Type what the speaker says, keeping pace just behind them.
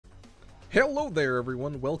Hello there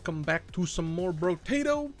everyone, welcome back to some more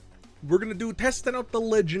Brotato. We're gonna do testing out the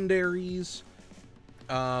legendaries.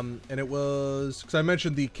 And it was, because I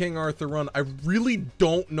mentioned the King Arthur run. I really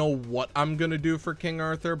don't know what I'm gonna do for King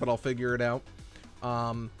Arthur, but I'll figure it out.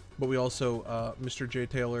 But we also, Mr. J.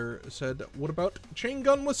 Taylor said, what about chain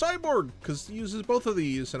gun with Cyborg? Because he uses both of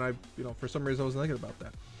these, and for some reason I wasn't thinking about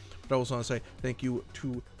that. But I also want to say thank you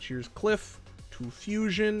to Cheers Cliff, to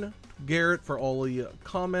Fusion, to Garrett for all the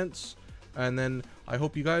comments. And then I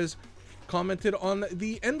hope you guys commented on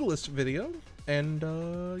the Endless video and,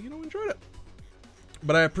 enjoyed it.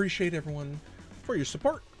 But I appreciate everyone for your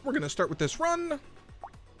support. We're going to start with this run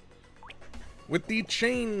with the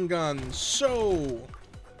chain gun. So,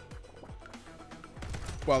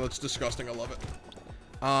 wow, that's disgusting. I love it.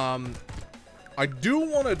 I do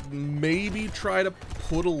want to maybe try to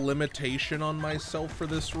put a limitation on myself for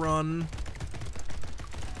this run.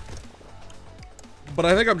 But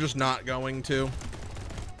I think I'm just not going to.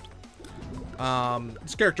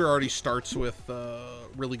 This character already starts with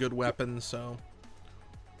really good weapons, so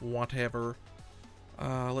whatever.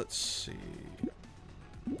 Let's see.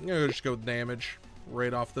 I'm gonna just go with damage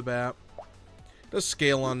right off the bat. Does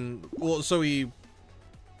scale on, well, so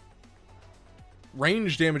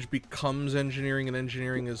range damage becomes engineering, and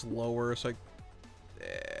engineering is lower, so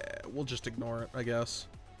we'll just ignore it, I guess.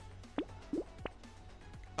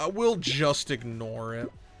 We'll just ignore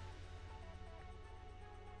it.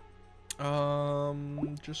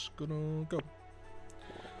 Just gonna go.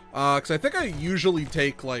 Because I think I usually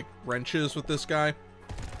take, like, wrenches with this guy.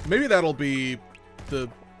 Maybe that'll be the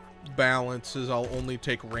balance, is I'll only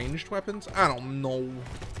take ranged weapons. I don't know.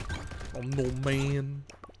 I don't know, man.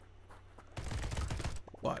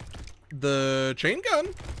 But the chain gun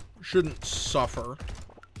shouldn't suffer.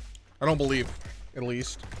 I don't believe, at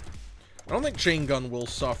least. I don't think chain gun will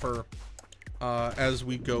suffer as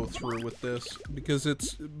we go through with this, because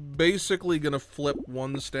it's basically going to flip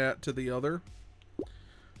one stat to the other.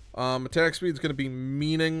 Attack speed is going to be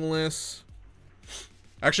meaningless.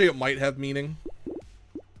 Actually, it might have meaning.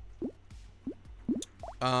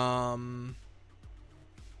 Because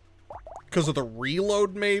of the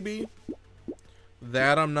reload, maybe.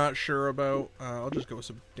 That I'm not sure about. I'll just go with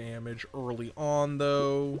some damage early on,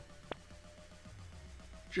 though.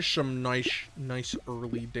 Just some nice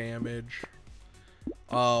early damage.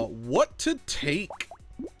 What to take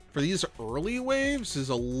for these early waves is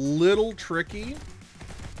a little tricky.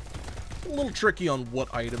 A little tricky on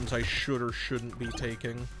what items I should or shouldn't be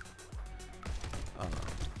taking.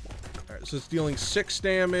 Alright, so it's dealing 6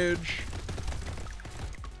 damage.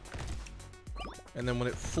 And then when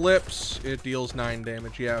it flips, it deals 9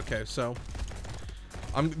 damage. Yeah, okay, so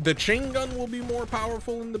the chain gun will be more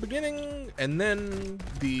powerful in the beginning, and then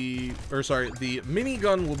the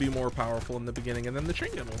minigun will be more powerful in the beginning, and then the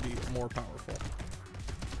chain gun will be more powerful.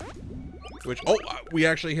 Which, oh, we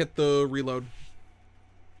actually hit the reload.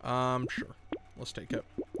 Sure. Let's take it.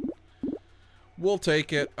 We'll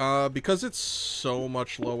take it, because it's so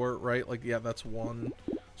much lower, right? Like, yeah, that's 1.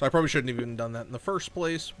 So I probably shouldn't have even done that in the first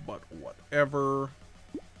place, but whatever.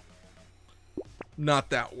 Not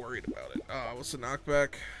that worried about it. What's the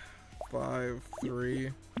knockback? 5,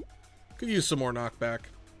 3. Could use some more knockback.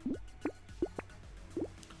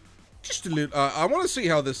 Just a little. I want to see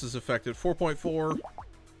how this is affected. 4.4.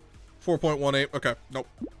 4.18. Okay. Nope.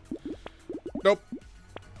 Nope.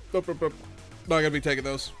 Nope, nope, nope. Not gonna be taking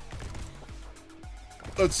those.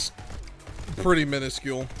 That's pretty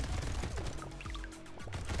minuscule.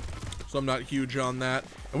 So I'm not huge on that.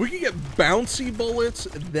 And we can get bouncy bullets.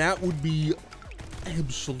 That would be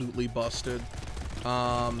absolutely busted.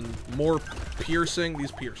 More piercing.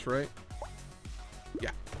 These pierce, right?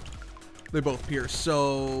 Yeah. They both pierce.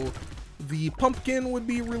 So the pumpkin would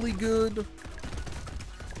be really good.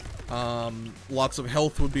 Lots of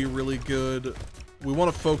health would be really good. We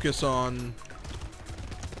want to focus on...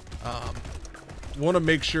 want to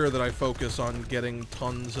make sure that I focus on getting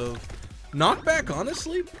tons of knockback,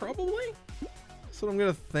 honestly, probably. That's what I'm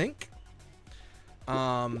going to think.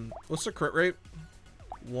 What's the crit rate?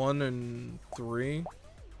 1 and 3.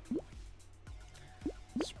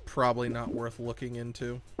 It's probably not worth looking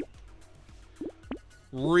into.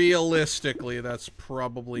 Realistically, that's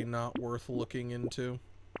probably not worth looking into.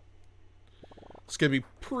 It's gonna be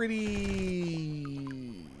pretty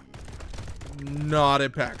not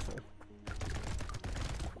impactful.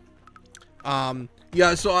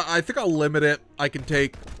 Yeah, so I think I'll limit it. I can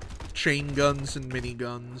take chain guns and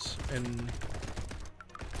miniguns, and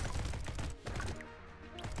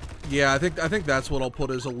yeah, I think that's what I'll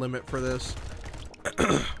put as a limit for this.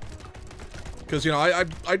 Because,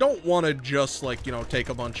 I don't want to just, like, take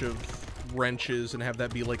a bunch of wrenches and have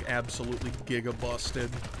that be like absolutely giga busted.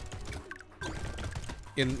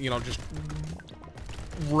 In, you know, just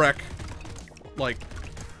wreck. Like,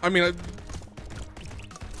 I mean,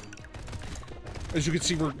 as you can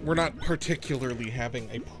see, we're not particularly having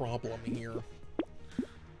a problem here.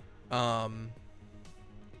 But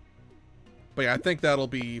yeah, I think that'll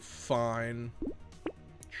be fine.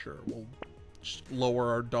 Sure, we'll just lower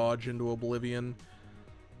our dodge into oblivion.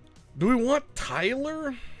 Do we want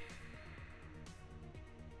Tyler?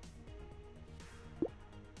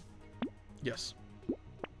 Yes.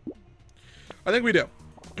 I think we do.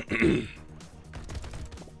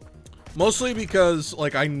 Mostly because,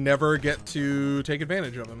 like, I never get to take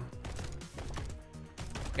advantage of him.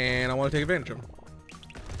 And I want to take advantage of him.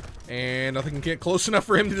 And nothing can get close enough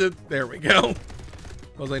for him to... There we go.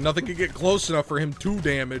 I was like, nothing can get close enough for him to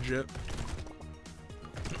damage it.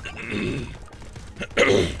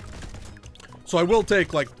 So I will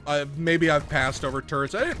take, like, maybe I've passed over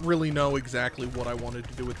turrets. I didn't really know exactly what I wanted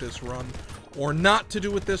to do with this run. Or not to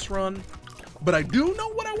do with this run. But I do know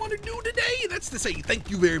what I want to do today. That's to say,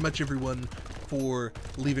 thank you very much, everyone, for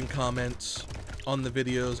leaving comments on the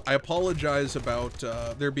videos. I apologize about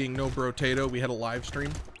there being no Brotato. We had a live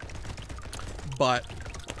stream. But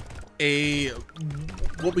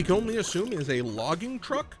what we can only assume is a logging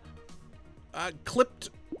truck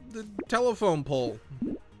clipped the telephone pole.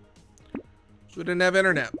 So we didn't have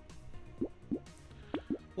internet.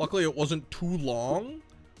 Luckily, it wasn't too long,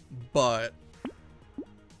 but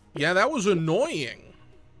yeah, that was annoying.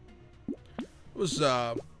 It was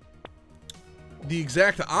the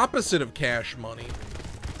exact opposite of cash money.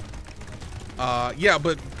 Yeah,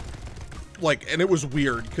 but like, and it was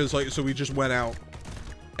weird because, like, so we just went out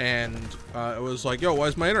and it was like, yo, why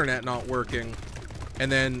is my internet not working?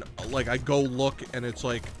 And then, like, I go look and it's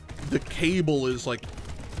like the cable is like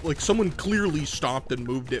someone clearly stopped and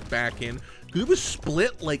moved it back in. It was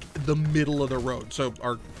split like the middle of the road. So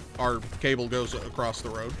our cable goes across the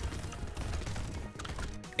road.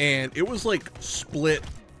 And it was like split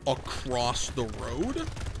across the road,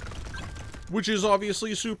 which is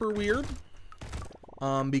obviously super weird.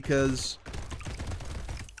 Because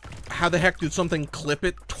how the heck did something clip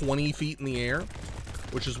it 20 feet in the air?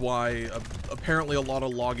 Which is why apparently a lot of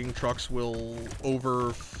logging trucks will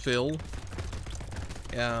overfill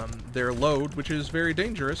their load, which is very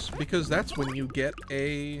dangerous because that's when you get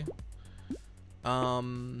a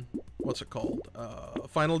what's it called?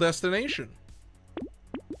 Final destination.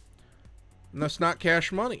 And that's not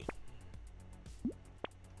cash money.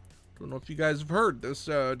 Don't know if you guys have heard this.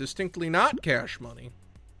 Distinctly not cash money.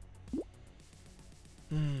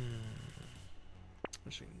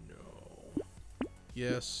 Actually, no.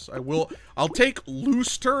 Yes, I will. I'll take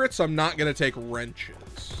loose turrets. I'm not gonna take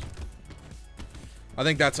wrenches. I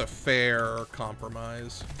think that's a fair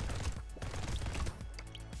compromise.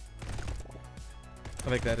 I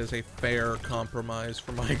think that is a fair compromise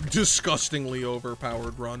for my disgustingly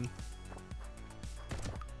overpowered run.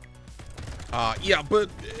 Yeah, but,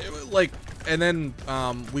 like, and then,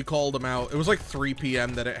 we called them out. It was like 3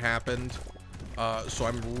 p.m. that it happened. So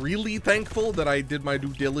I'm really thankful that I did my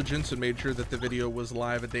due diligence and made sure that the video was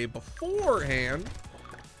live a day beforehand.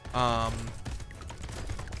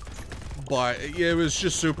 But yeah, it was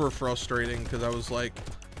just super frustrating because I was like,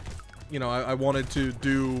 you know, I wanted to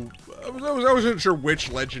do, I wasn't sure which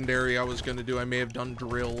legendary I was going to do. I may have done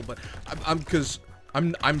drill, but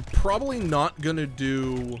I'm probably not going to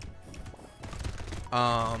do,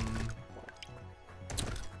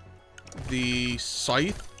 the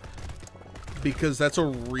scythe, because that's a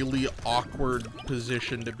really awkward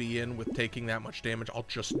position to be in with taking that much damage. I'll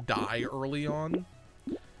just die early on.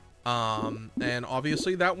 And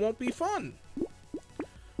obviously that won't be fun.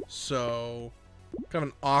 So, kind of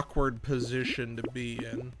an awkward position to be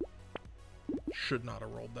in. Should not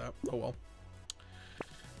have rolled that. Oh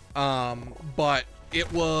well. But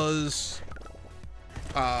it was,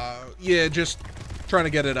 yeah, just trying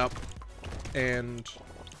to get it up. And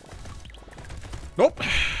nope.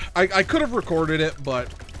 I could have recorded it,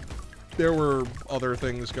 but there were other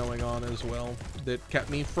things going on as well that kept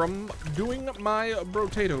me from doing my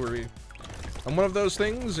Brotato-ing. And one of those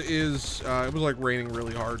things is, it was like raining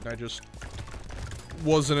really hard, and I just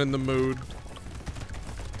wasn't in the mood.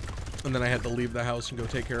 And then I had to leave the house and go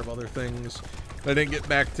take care of other things. I didn't get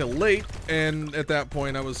back till late, and at that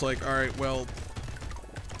point I was like, alright, well,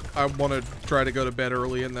 I want to try to go to bed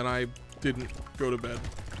early, and then I didn't go to bed.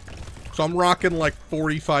 So I'm rocking like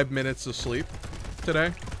 45 minutes of sleep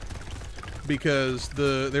today. Because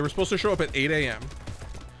they were supposed to show up at 8 a.m.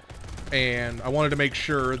 And I wanted to make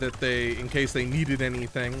sure that they, in case they needed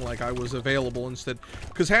anything, like I was available instead.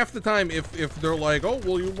 Because half the time, if they're like, oh,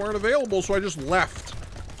 well, you weren't available, so I just left.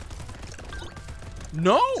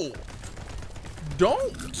 No!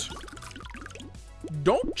 Don't!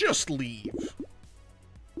 Don't just leave.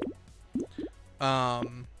 But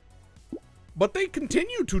they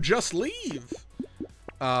continue to just leave.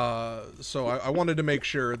 So I wanted to make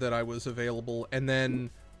sure that I was available, and then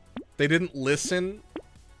they didn't listen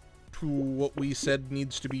to what we said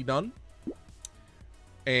needs to be done,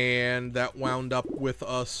 and that wound up with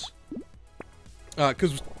us,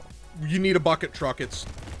 because you need a bucket truck. It's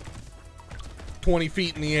 20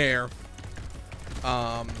 feet in the air,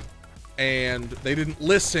 and they didn't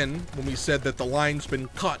listen when we said that the line's been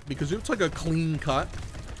cut, because it's like a clean cut.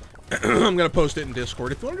 I'm gonna post it in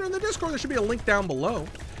Discord. If you want to join the Discord, there should be a link down below.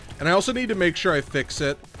 And I also need to make sure I fix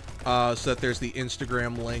it, so that there's the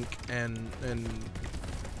Instagram link, and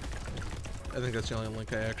I think that's the only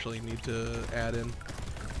link I actually need to add in.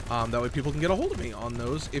 That way people can get a hold of me on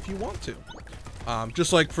those if you want to.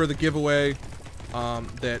 Just like for the giveaway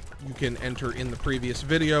that you can enter in the previous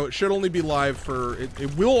video, it should only be live for,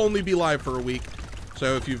 it will only be live for a week.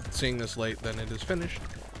 So if you've seen this late, then it is finished.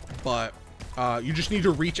 But you just need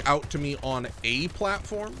to reach out to me on a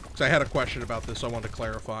platform, because I had a question about this, so I wanted to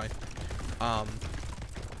clarify.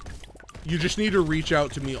 You just need to reach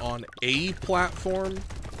out to me on a platform,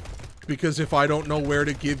 because if I don't know where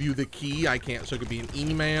to give you the key, I can't. So it could be an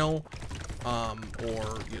email,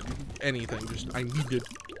 or anything. Just, I need to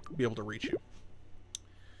be able to reach you.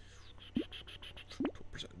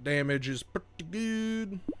 12% damage is pretty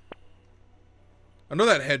good. I know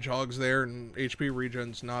that hedgehog's there, and HP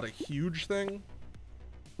regen's not a huge thing,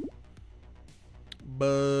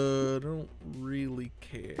 but I don't really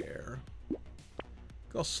care.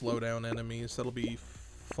 I'll slow down enemies. That'll be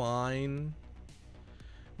fine.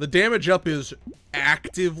 The damage up is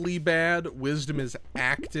actively bad. Wisdom is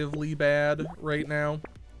actively bad right now.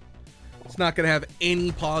 It's not going to have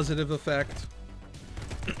any positive effect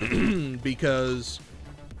because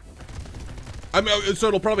I mean, so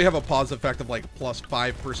it'll probably have a positive effect of like plus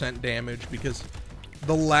 5% damage, because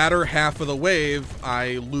the latter half of the wave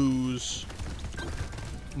I lose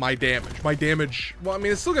my damage. My damage, well, I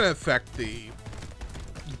mean, it's still going to affect the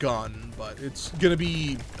gun, but it's going to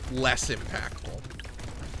be less impactful.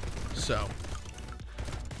 So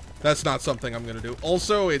that's not something I'm going to do.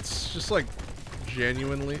 Also, it's just like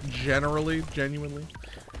generally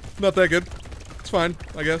not that good. It's fine,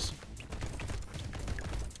 I guess.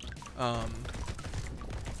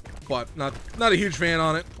 But not a huge fan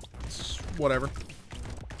on it. It's whatever.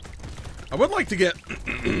 I would like to get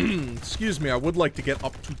excuse me, I would like to get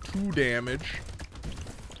up to 2 damage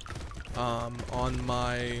on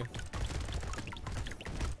my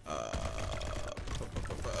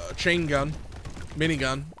chain gun,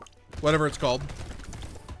 minigun, whatever it's called.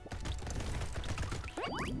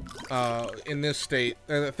 In this state,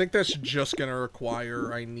 and I think that's just gonna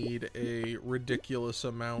require I need a ridiculous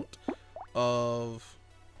amount of.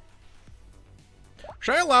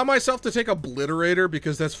 Should I allow myself to take Obliterator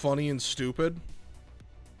because that's funny and stupid?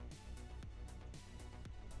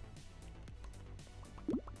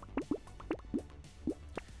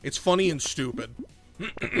 It's funny and stupid.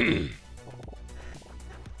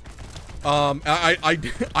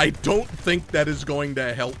 I don't think that is going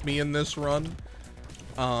to help me in this run.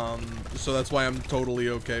 So that's why I'm totally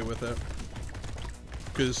okay with it.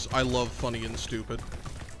 Because I love funny and stupid.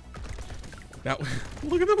 Now,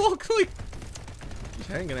 look at them all like just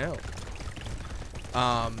hanging out.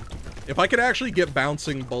 If I could actually get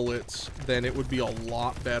bouncing bullets, then it would be a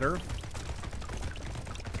lot better.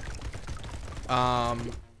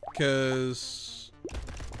 Because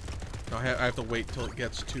I have to wait till it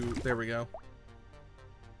gets to, there we go.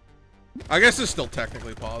 I guess it's still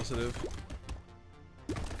technically positive.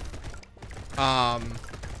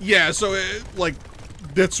 Yeah, so like,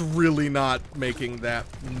 that's really not making that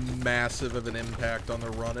massive of an impact on the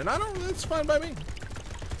run, and it's fine by me.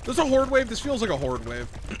 There's a horde wave. This feels like a horde wave.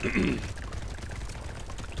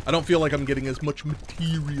 I don't feel like I'm getting as much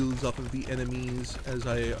materials off of the enemies as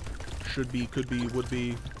I should be, could be, would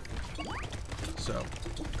be. So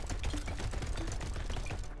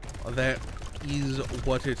that is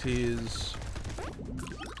what it is.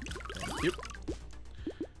 Yep.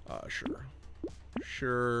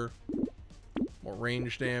 Sure. More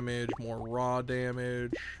range damage, more raw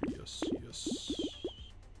damage. Yes.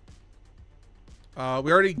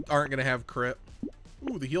 We already aren't gonna have crit.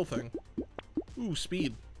 Ooh, the heal thing. Ooh,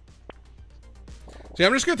 speed. See,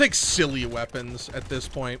 I'm just gonna take silly weapons at this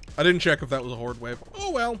point. I didn't check if that was a horde wave. Oh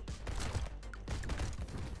well.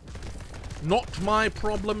 Not my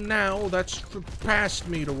problem now. That's past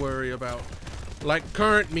me to worry about. Like,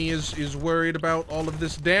 current me is worried about all of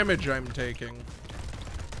this damage I'm taking.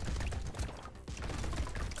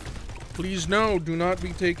 Please no, do not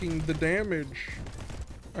be taking the damage.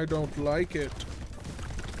 I don't like it.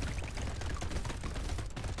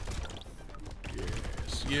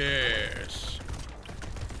 Yes, yes.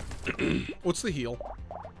 What's the heal?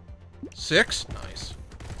 6? Nice.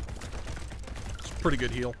 It's a pretty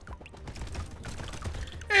good heal.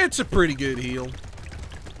 It's a pretty good heal.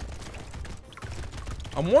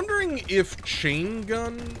 I'm wondering if chain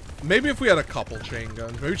gun... Maybe if we had a couple chain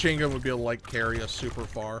guns. Maybe chain gun would be able to, like, carry us super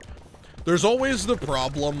far. There's always the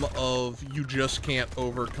problem of you just can't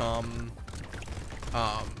overcome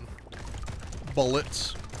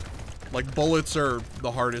bullets. Like, bullets are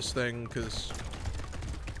the hardest thing, because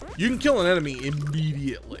you can kill an enemy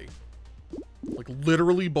immediately. Like,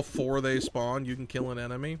 literally before they spawn, you can kill an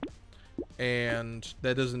enemy. And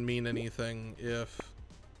that doesn't mean anything if...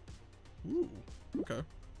 Ooh, okay.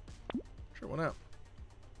 Sure, why not?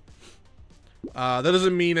 That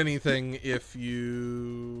doesn't mean anything if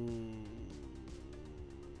you...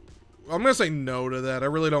 I'm gonna say no to that. I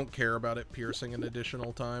really don't care about it piercing an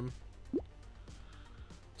additional time.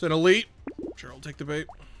 It's an elite. Sure, I'll take the bait.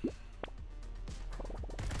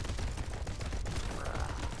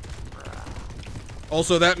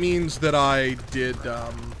 Also, that means that I did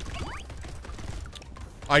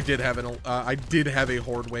have a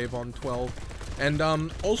horde wave on 12. And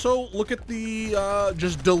also look at the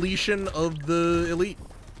just deletion of the elite.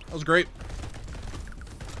 That was great.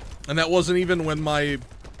 And that wasn't even when my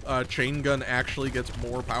chain gun actually gets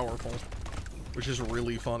more powerful, which is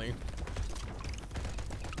really funny.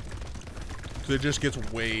 Because it just gets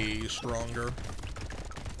way stronger.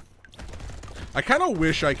 I kind of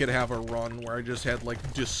wish I could have a run where I just had,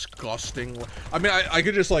 like, disgusting... I mean, I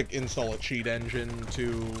could just, like, install a cheat engine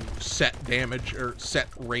to set damage, or set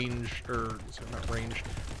range, or... Sorry, not range.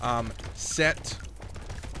 Set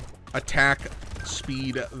attack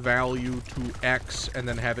speed value to X, and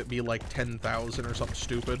then have it be, like, 10,000 or something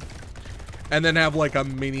stupid. And then have, like, a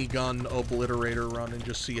minigun obliterator run and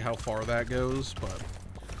just see how far that goes, but...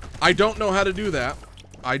 I don't know how to do that.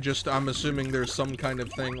 I'm assuming there's some kind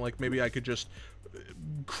of thing, like maybe I could just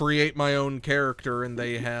create my own character and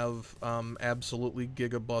they have absolutely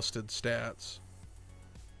giga-busted stats.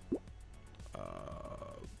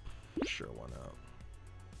 Sure, why not?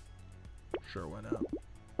 Sure, why not?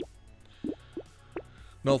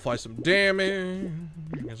 Nullify some damage,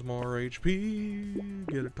 get some more HP,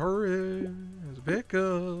 get a turret, as a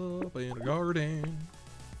pickup in a garden.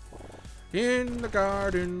 In the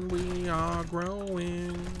garden, we are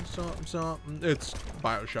growing something, something. It's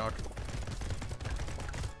Bioshock.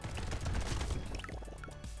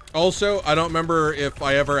 Also, I don't remember if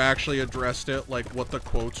I ever actually addressed it, like what the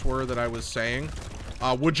quotes were that I was saying.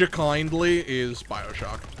 Would you kindly is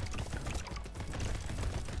Bioshock.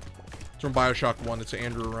 It's from Bioshock 1. It's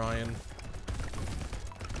Andrew Ryan.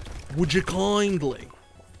 Would you kindly?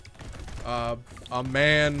 A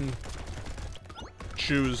man...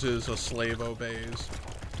 chooses, a slave obeys.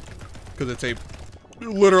 Because it's a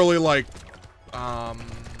literally like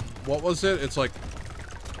what was it? It's like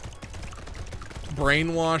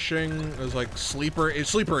brainwashing. It's like sleeper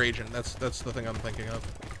agent. That's the thing I'm thinking of.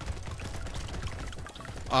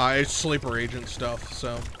 It's sleeper agent stuff,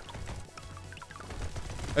 so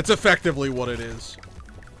it's effectively what it is.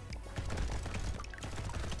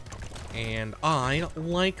 And I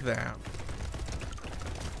like that.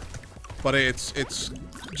 But it's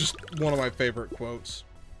just one of my favorite quotes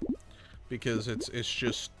because it's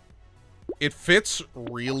just it fits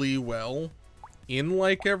really well in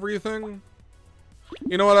like everything.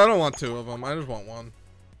 You know what? I don't want two of them. I just want one.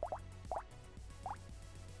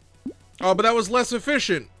 Oh, but that was less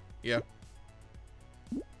efficient. Yeah.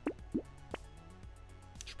 What's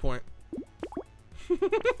your point?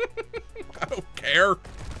 I don't care.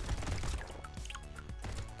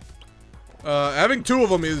 Having two of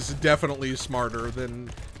them is definitely smarter than,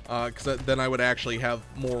 because then I would actually have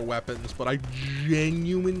more weapons, but I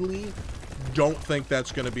genuinely don't think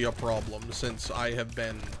that's going to be a problem since I have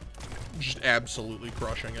been just absolutely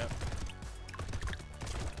crushing it.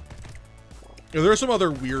 There are some other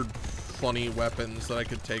weird, funny weapons that I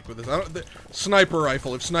could take with this. Sniper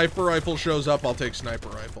rifle. If sniper rifle shows up, I'll take sniper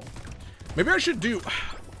rifle. Maybe I should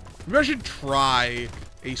try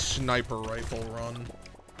a sniper rifle run.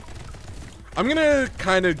 I'm gonna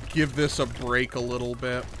kind of give this a break a little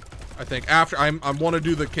bit. I think after I want to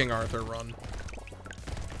do the King Arthur run,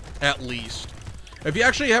 at least. If you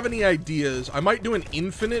actually have any ideas, I might do an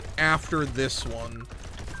infinite after this one,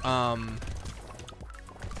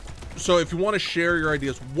 So if you want to share your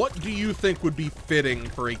ideas, what do you think would be fitting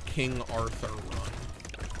for a King Arthur run?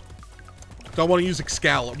 So I want to use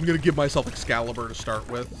Excalibur. I'm going to give myself Excalibur to start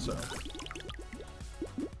with, so.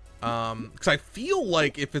 Because I feel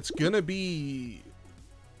like if it's going to be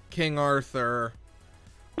King Arthur,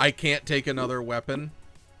 I can't take another weapon.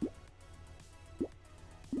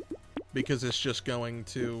 Because it's just going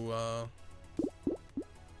to, I'm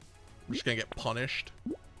just going to get punished.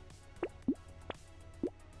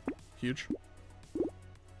 Huge.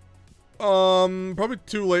 Probably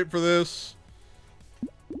too late for this.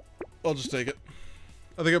 I'll just take it.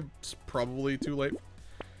 I think it's probably too late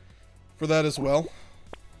for that as well.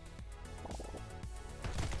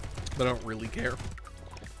 But I don't really care.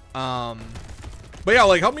 But yeah,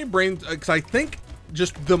 like, help me brain... Because I think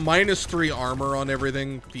just the -3 armor on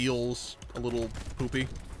everything feels a little poopy.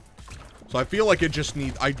 So I feel like I just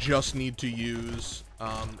need to use,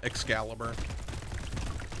 Excalibur.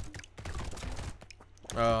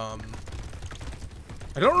 I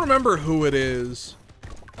don't remember who it is,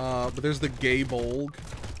 but there's the Gaebolg,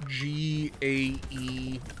 G-A-E-B-O-L-G,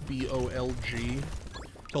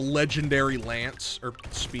 the legendary lance, or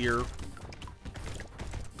spear.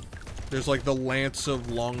 There's like the Lance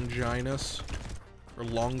of Longinus, or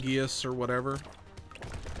Longius, or whatever.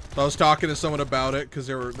 So I was talking to someone about it, because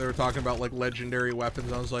they were talking about like legendary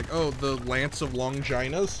weapons, I was like, oh, the Lance of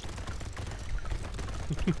Longinus?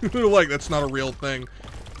 They're like, that's not a real thing.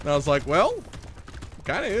 And I was like, well, it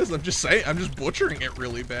kind of is. I'm just saying, I'm just butchering it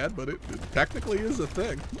really bad, but it technically is a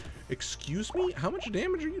thing. Excuse me? How much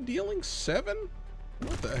damage are you dealing? 7?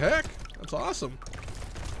 What the heck? That's awesome.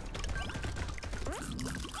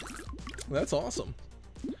 That's awesome.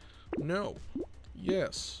 No.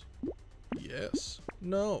 Yes. Yes.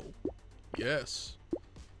 No. Yes.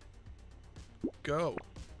 Go.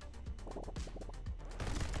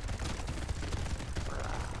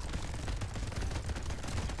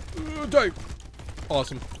 Die.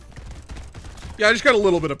 Awesome. Yeah, I just got a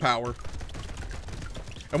little bit of power.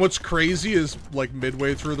 And what's crazy is, like,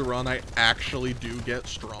 midway through the run, I actually do get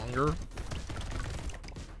stronger.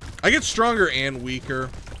 I get stronger and weaker.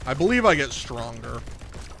 I believe I get stronger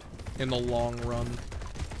in the long run.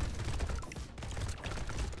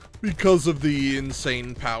 Because of the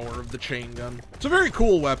insane power of the chain gun. It's a very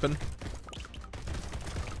cool weapon.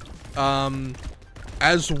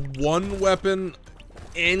 As one weapon,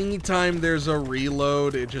 anytime there's a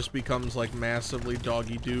reload, it just becomes like massively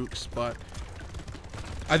doggy dukes, but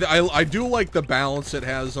I do like the balance it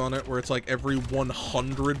has on it, where it's like every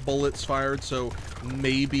 100 bullets fired, so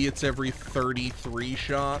maybe it's every 33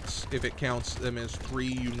 shots, if it counts them as 3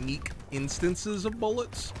 unique instances of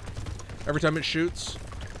bullets every time it shoots.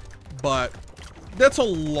 But that's a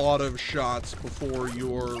lot of shots before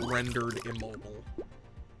you're rendered immobile.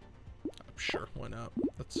 Sure, why not?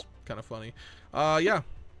 That's kind of funny. Yeah.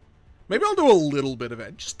 Maybe I'll do a little bit of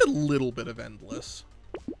it. Just a little bit of endless.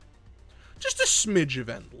 Just a smidge of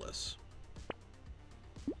endless.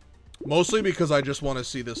 Mostly because I just want to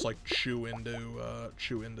see this, like, chew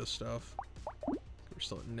into stuff. We're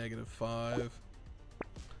still at -5.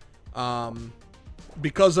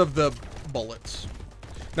 Because of the bullets.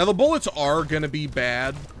 Now, the bullets are going to be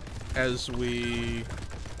bad as soon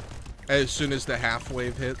as the half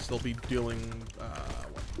wave hits. They'll be dealing,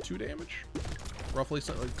 what, 2 damage? Roughly,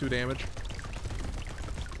 something like 2 damage.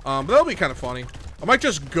 But that'll be kind of funny. I might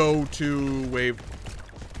just go to wave...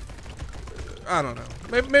 I don't know.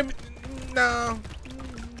 Maybe no.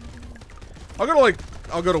 I'll go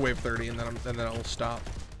to wave 30 and then I'll stop.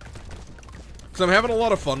 Because I'm having a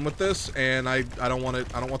lot of fun with this, and I don't want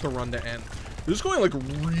the run to end. This is going like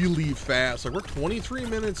really fast. Like, we're 23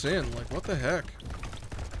 minutes in. Like, what the heck?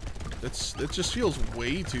 It just feels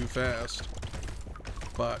way too fast.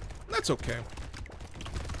 But that's okay.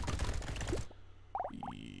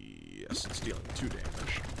 Yes, it's dealing 2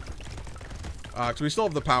 damage. Because we still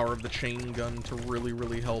have the power of the chain gun to really,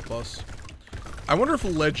 really help us. I wonder if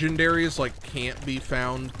legendaries, like, can't be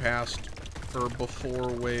found past or before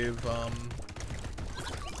wave,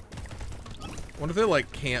 what if they,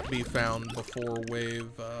 like, can't be found before wave,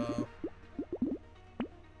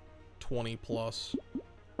 20 plus?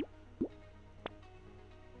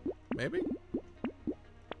 Maybe?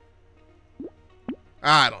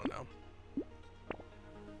 I don't know.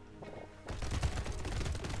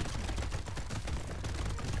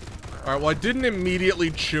 Alright, well, I didn't immediately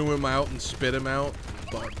chew him out and spit him out,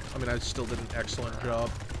 but, I mean, I still did an excellent job.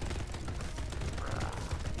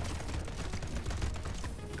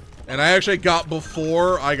 And I actually got,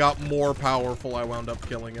 before I got more powerful, I wound up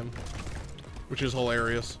killing him. Which is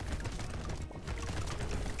hilarious.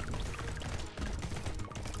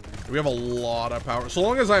 We have a lot of power. So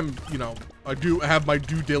long as I'm, you know, I do have my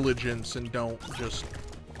due diligence and don't just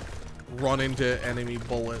run into enemy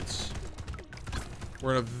bullets,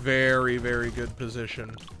 we're in a very, very good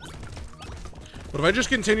position. But if I just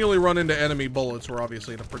continually run into enemy bullets, we're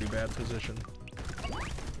obviously in a pretty bad position.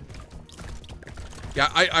 Yeah,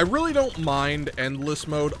 I really don't mind endless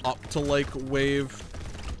mode up to, like, wave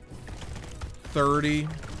 30.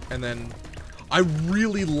 And then I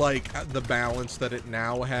really like the balance that it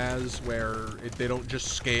now has, where they don't just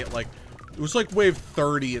scale. Like, it was, like, wave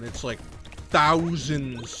 30, and it's, like,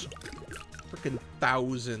 thousands. Freaking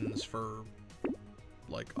thousands for,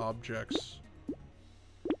 like, objects.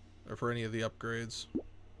 Or for any of the upgrades.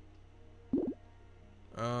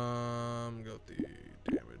 Go with the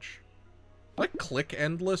damage. Did I click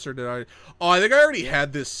endless, or did I? Oh, I think I already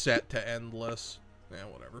had this set to endless. Yeah,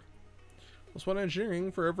 whatever. Plus one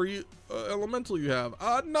engineering for every elemental you have.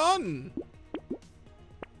 None!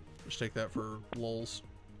 Just take that for lulz.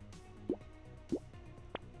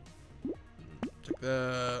 Take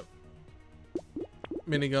that.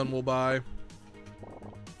 Minigun will buy.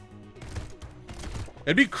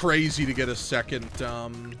 It'd be crazy to get a second,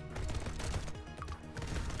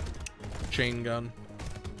 chain gun.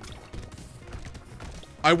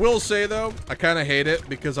 I will say, though, I kind of hate it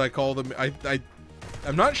because I call them...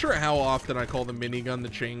 I'm not sure how often I call the minigun the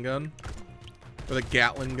chain gun. Or the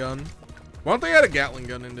Gatling gun. Why don't they add a Gatling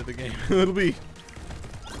gun into the game? It'll be...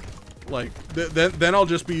 Like, then I'll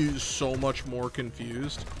just be so much more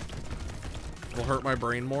confused. It'll hurt my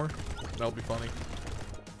brain more. That'll be funny.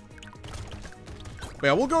 But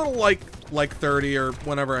yeah, we'll go to like 30 or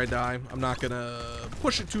whenever I die. I'm not gonna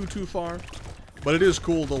push it too far. But it is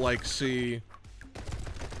cool to, like, see...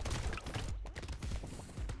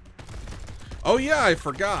 Oh yeah, I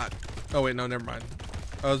forgot. Oh wait, no, never mind.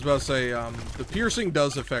 I was about to say, the piercing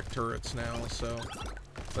does affect turrets now, so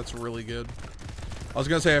that's really good. I was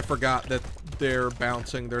gonna say I forgot that they're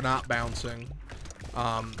bouncing. They're not bouncing.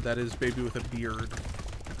 That is baby with a beard.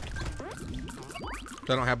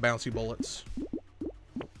 I don't have bouncy bullets.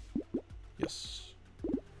 Yes.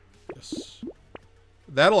 Yes.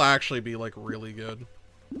 That'll actually be, like, really good.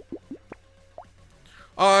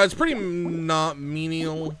 It's pretty not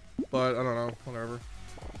menial. But, I don't know, whatever.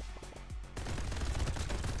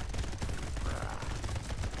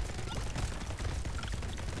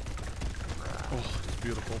 Oh, it's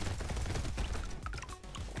beautiful.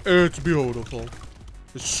 It's beautiful.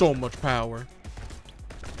 There's so much power.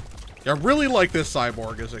 Yeah, I really like this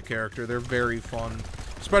Cyborg as a character. They're very fun.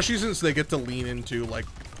 Especially since they get to lean into, like...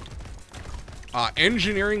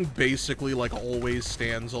 engineering basically, like, always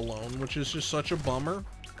stands alone, which is just such a bummer.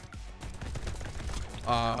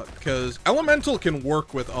 Because elemental can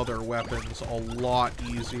work with other weapons a lot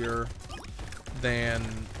easier than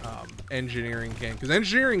engineering can. Because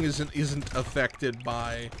engineering isn't affected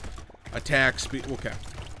by attack speed. Okay,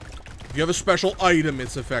 if you have a special item,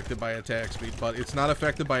 it's affected by attack speed, but it's not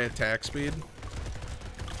affected by attack speed,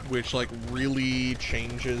 which, like, really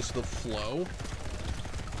changes the flow.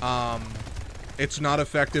 It's not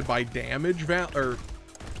affected by damage or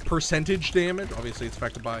percentage damage. Obviously, it's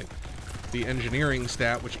affected by the engineering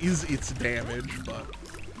stat, which is its damage, but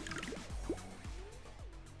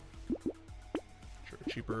sure,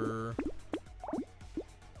 cheaper.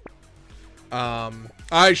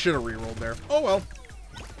 I should have rerolled there. Oh well.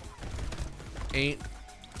 Ain't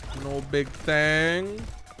no big thing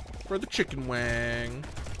for the chicken wang.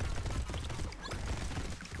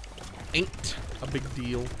 Ain't a big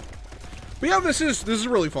deal. But yeah, this is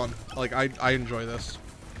really fun. Like, I enjoy this.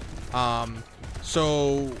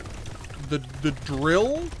 So the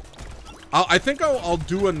drill, I think I'll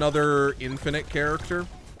do another infinite character,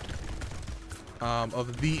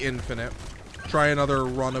 of the infinite. Try another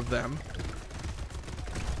run of them.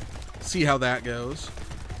 See how that goes.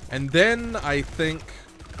 And then I think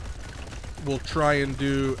we'll try and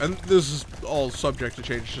do, and this is all subject to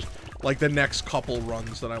change, just like the next couple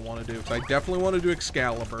runs that I want to do. Because I definitely want to do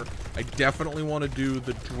Excalibur. I definitely want to do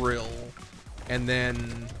the drill. And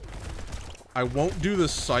then I won't do the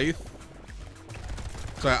scythe.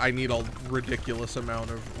 So I need a ridiculous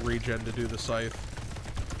amount of regen to do the scythe.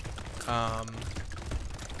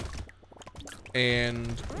 And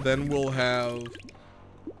then we'll have...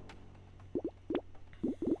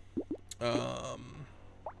 Plus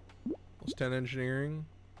 10 engineering.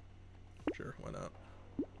 Sure, why not?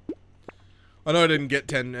 I know I didn't get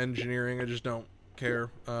 10 engineering, I just don't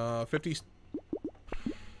care. 50...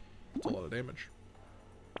 That's a lot of damage.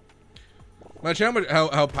 Imagine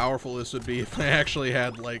how powerful this would be if I actually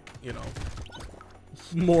had, like, you know,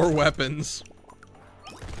 more weapons.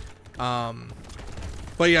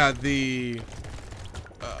 But yeah, the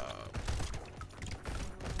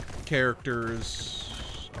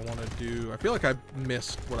characters I want to do. I feel like I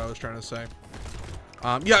missed what I was trying to say.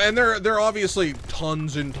 Yeah, and there are obviously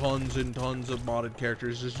tons and tons and tons of modded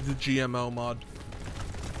characters. There's the GMO mod,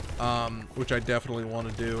 which I definitely want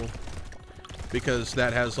to do because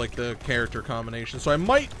that has like the character combination. So I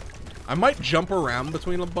might jump around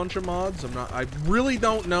between a bunch of mods. I really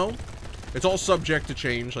don't know. It's all subject to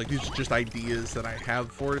change. Like, these are just ideas that I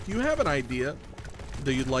have for it. If you have an idea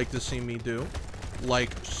that you'd like to see me do,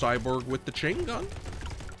 like Cyborg with the chain gun.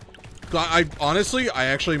 I honestly, I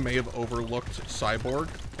actually may have overlooked Cyborg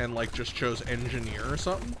and like just chose engineer or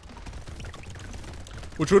something.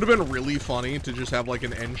 Which would have been really funny to just have like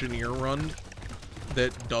an engineer run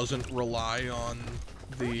that doesn't rely on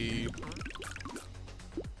the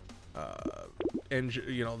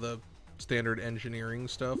you know, the standard engineering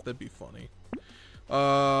stuff. That'd be funny.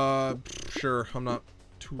 Sure, I'm not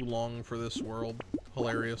too long for this world.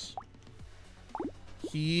 Hilarious.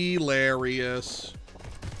 Hilarious.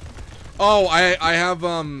 Oh, I have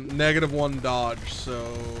 -1 dodge,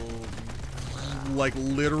 so like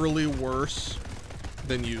literally worse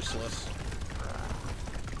than useless.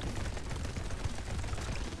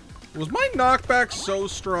 Was my knockback so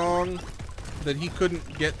strong that he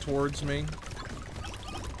couldn't get towards me?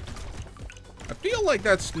 I feel like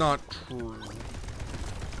that's not true.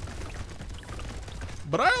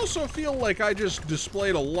 But I also feel like I just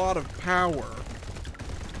displayed a lot of power.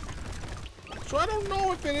 So I don't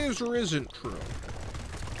know if it is or isn't true.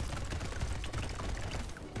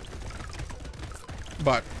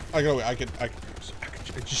 But I could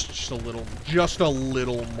just a little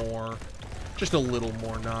more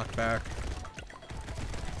knockback.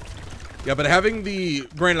 Yeah, but having the,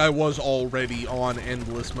 granted I was already on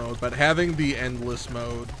endless mode, but having the endless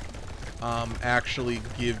mode actually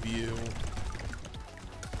give you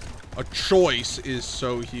a choice is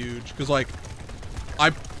so huge. Because like,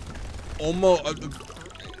 I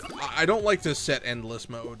don't like to set endless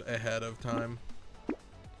mode ahead of time.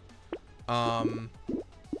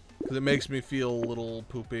 Because it makes me feel a little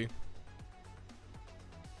poopy.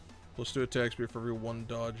 Plus 2 attack speed for every 1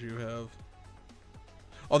 dodge you have.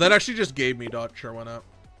 Oh, that actually just gave me dodge. Sure, why not?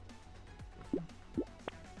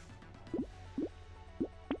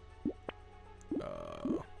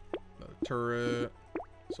 Another turret.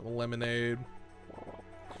 Some lemonade.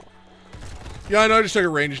 Yeah, I know, I just took a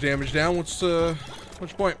range damage down. What's your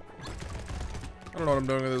point? I don't know what I'm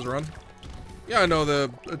doing with this run. Yeah, I know the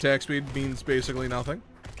attack speed means basically nothing.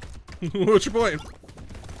 What's your point?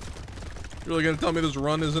 You're really gonna tell me this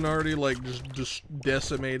run isn't already, like, just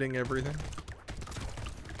decimating everything?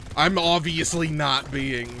 I'm obviously not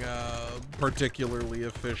being, particularly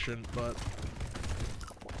efficient, but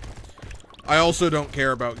I also don't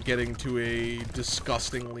care about getting to a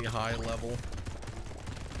disgustingly high level.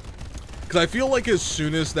 Because I feel like as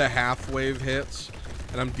soon as the half wave hits,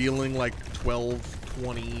 and I'm dealing like 12,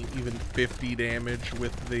 20, even 50 damage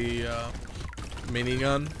with the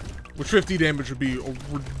minigun, which 50 damage would be a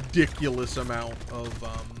ridiculous amount of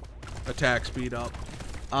attack speed up,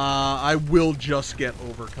 I will just get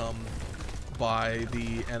overcome by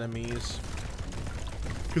the enemies.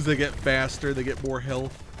 Because they get faster, they get more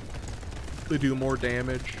health, they do more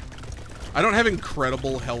damage. I don't have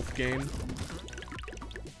incredible health gain,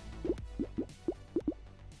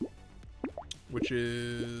 which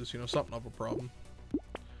is, you know, something of a problem.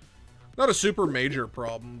 Not a super major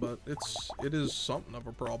problem, but it is something of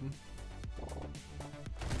a problem.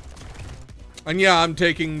 And yeah, I'm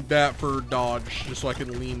taking that for dodge, just so I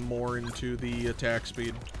can lean more into the attack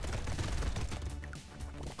speed.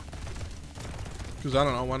 Because I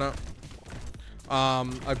don't know, why not?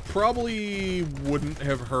 I probably wouldn't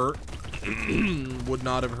have hurt, would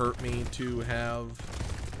not have hurt me to have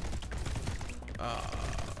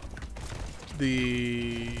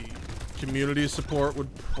the community support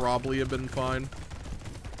would probably have been fine.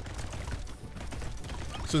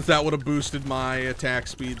 Since that would have boosted my attack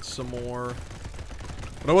speed some more.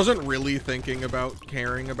 But I wasn't really thinking about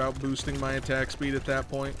caring about boosting my attack speed at that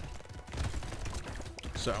point.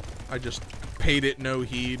 So, I just paid it no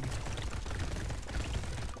heed.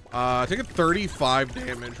 I take 35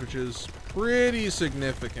 damage, which is pretty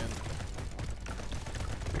significant.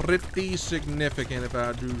 Pretty significant, if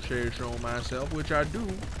I do say so myself, which I do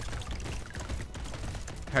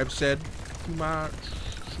have said to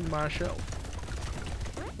myself.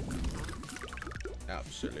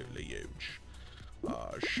 Absolutely huge.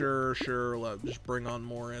 Sure, let's just bring on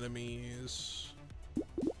more enemies.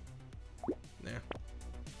 Yeah.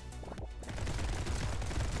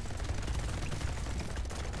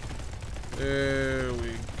 There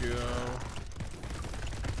we go.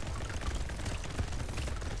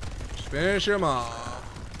 Just finish him off.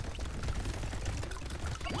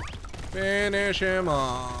 Finish him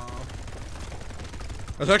off.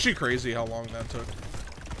 That's actually crazy how long that took.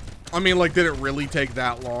 I mean, like, did it really take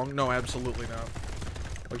that long? No, absolutely not.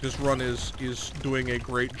 Like, this run is doing a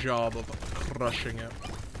great job of crushing it.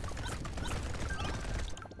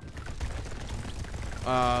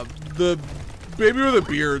 The baby with a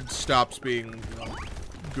beard stops being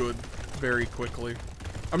good very quickly.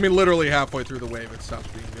 I mean, literally halfway through the wave, it stops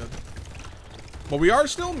being good. But we are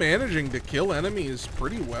still managing to kill enemies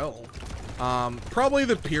pretty well. Probably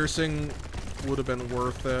the piercing would have been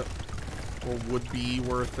worth it, or would be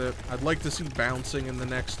worth it. I'd like to see bouncing in the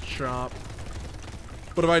next shop.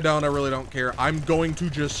 But if I don't, I really don't care. I'm going to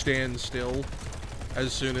just stand still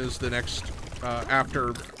as soon as the next,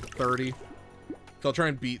 after 30. So I'll try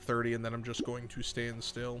and beat 30, and then I'm just going to stand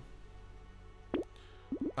still.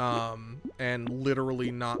 And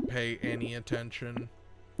literally not pay any attention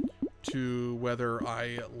to whether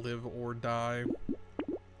I live or die.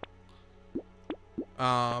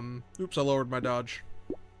 Oops, I lowered my dodge.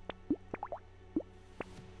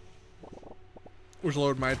 Which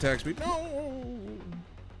lowered my attack speed. No!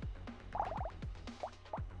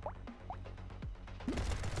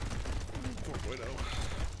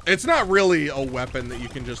 It's not really a weapon that you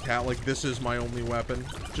can just have. Like, this is my only weapon.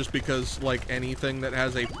 Just because, like, anything that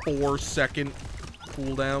has a 4-second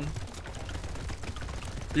cooldown.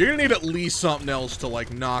 You're gonna need at least something else to,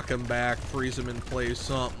 like, knock him back, freeze him in place,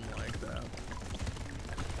 something like that.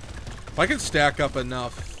 If I could stack up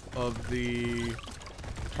enough of the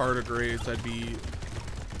tardigrades, I'd be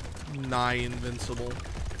nigh invincible.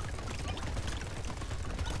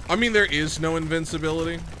 I mean, there is no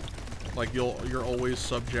invincibility. Like, you're always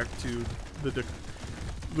subject to the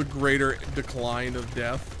greater decline of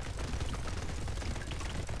death.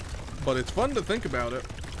 But it's fun to think about it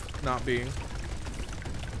not being.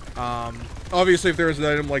 Obviously, if there was an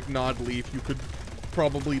item like Nod Leaf, you could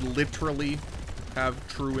probably literally have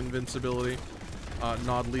true invincibility.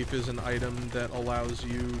 Nod Leaf is an item that allows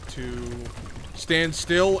you to stand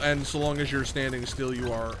still, and so long as you're standing still,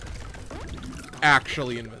 you are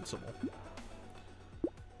actually invincible.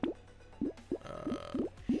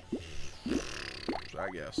 I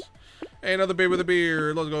guess. Hey, another baby with a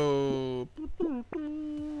beard. Let's go.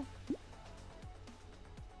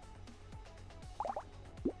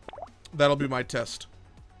 That'll be my test.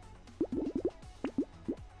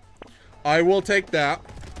 I will take that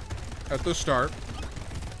at the start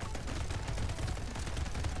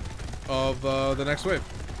of the next wave.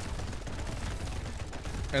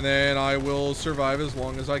 And then I will survive as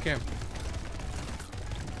long as I can.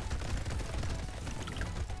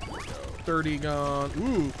 30 gone.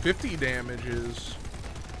 Ooh, 50 damages.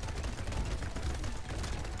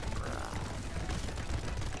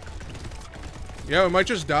 Yeah, we might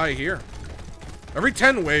just die here. Every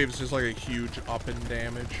 10 waves is like a huge up in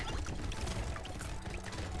damage.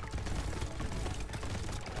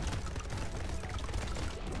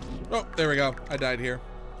 Oh, there we go. I died here.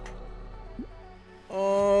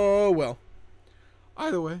 Oh, well.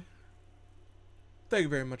 Either way, thank you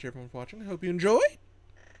very much, everyone, for watching. I hope you enjoyed.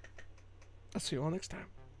 I'll see you all next time.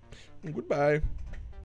 Goodbye.